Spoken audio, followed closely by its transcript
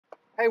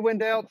Hey,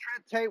 Wendell,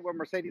 Trent, Tate with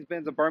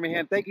Mercedes-Benz of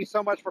Birmingham. Thank you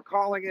so much for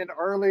calling in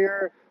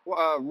earlier.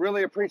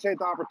 Really appreciate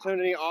the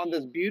opportunity on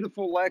this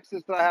beautiful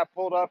Lexus that I have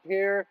pulled up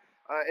here.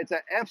 It's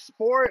an F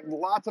Sport,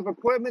 lots of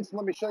equipment. So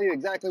let me show you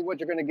exactly what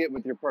you're going to get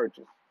with your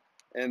purchase.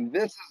 And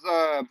this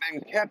has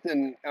been kept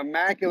in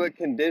immaculate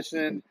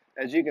condition.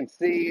 As you can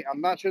see, I'm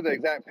not sure the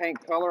exact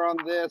paint color on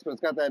this, but it's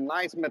got that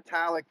nice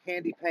metallic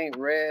candy paint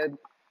red.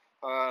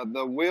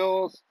 The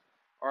wheels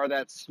are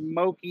that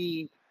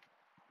smoky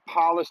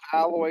polished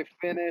alloy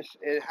finish.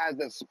 It has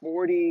a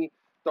sporty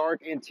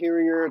dark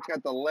interior. It's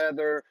got the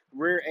leather,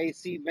 rear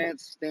AC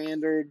vents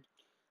standard.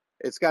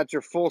 It's got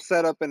your full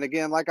setup. And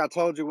again, like I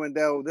told you,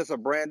 Wendell, this is a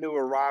brand new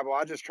arrival.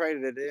 I just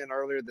traded it in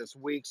earlier this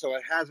week, so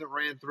it hasn't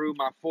ran through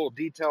my full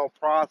detail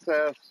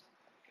process.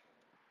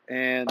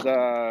 And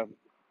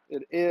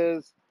it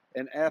is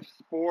an F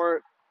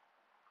Sport.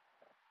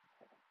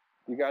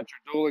 You got your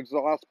dual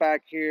exhaust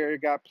back here. You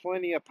got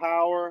plenty of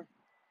power.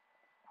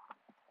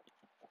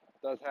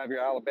 Does have your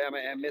Alabama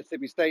and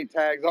Mississippi State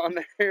tags on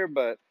there,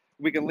 but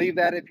we can leave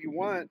that if you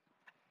want.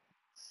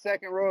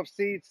 Second row of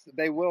seats,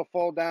 they will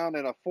fold down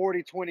in a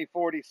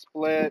 40-20-40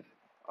 split.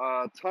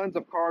 Tons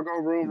of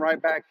cargo room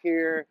right back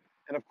here.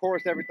 And of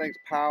course, everything's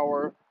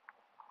power.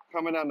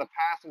 Coming on the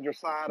passenger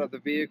side of the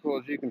vehicle,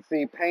 as you can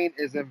see, paint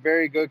is in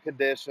very good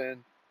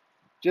condition.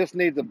 Just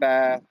needs a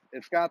bath.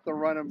 It's got the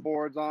running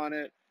boards on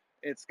it.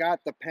 It's got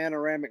the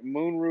panoramic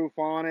moonroof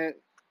on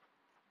it.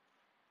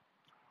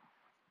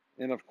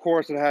 And of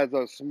course, it has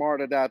those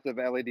smart adaptive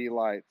LED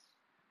lights.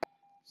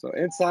 So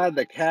inside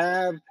the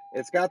cab,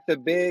 it's got the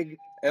big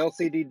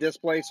LCD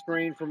display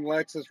screen from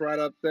Lexus right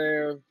up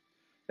there.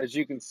 As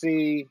you can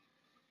see,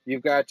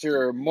 you've got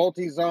your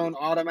multi-zone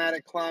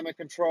automatic climate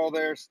control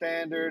there,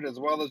 standard, as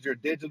well as your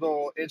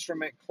digital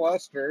instrument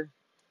cluster.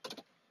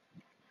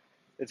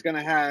 It's going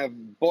to have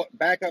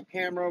backup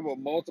camera with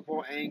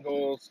multiple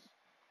angles.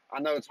 I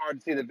know it's hard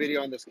to see the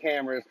video on this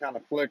camera. It's kind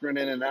of flickering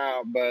in and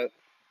out, but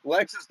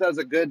Lexus does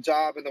a good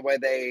job in the way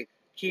they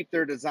keep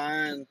their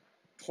design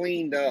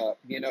cleaned up.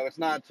 You know, it's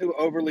not too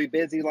overly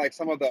busy like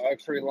some of the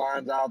luxury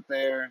lines out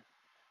there.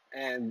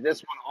 And this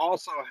one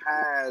also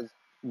has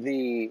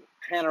the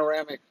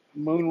panoramic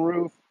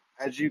moonroof,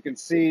 as you can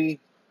see.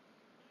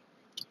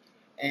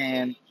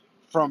 And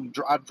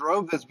I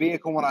drove this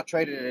vehicle when I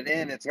traded it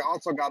in. It's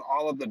also got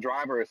all of the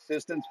driver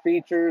assistance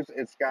features.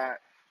 It's got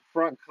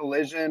front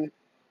collision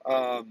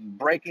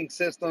braking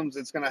systems.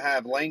 It's going to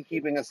have lane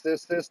keeping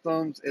assist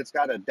systems. It's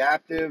got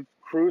adaptive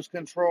cruise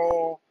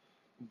control,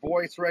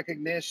 voice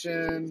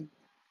recognition.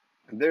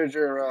 There's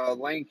your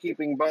lane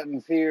keeping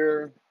buttons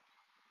here.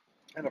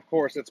 And of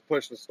course, it's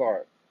push to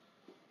start.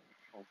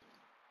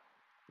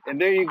 And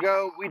there you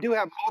go. We do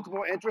have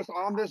multiple interests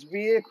on this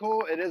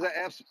vehicle. It is an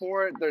F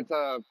Sport. There's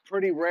a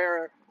pretty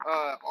rare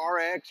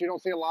RX. You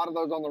don't see a lot of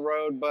those on the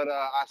road, but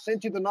I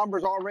sent you the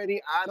numbers already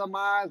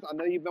itemized. I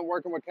know you've been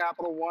working with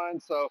Capital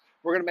One, so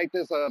we're going to make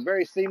this a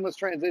very seamless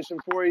transition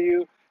for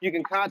you. You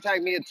can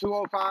contact me at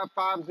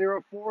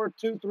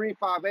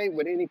 205-504-2358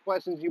 with any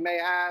questions you may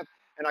have.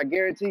 And I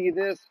guarantee you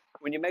this,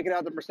 when you make it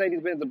out to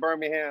Mercedes-Benz of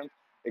Birmingham,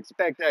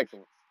 expect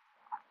excellence.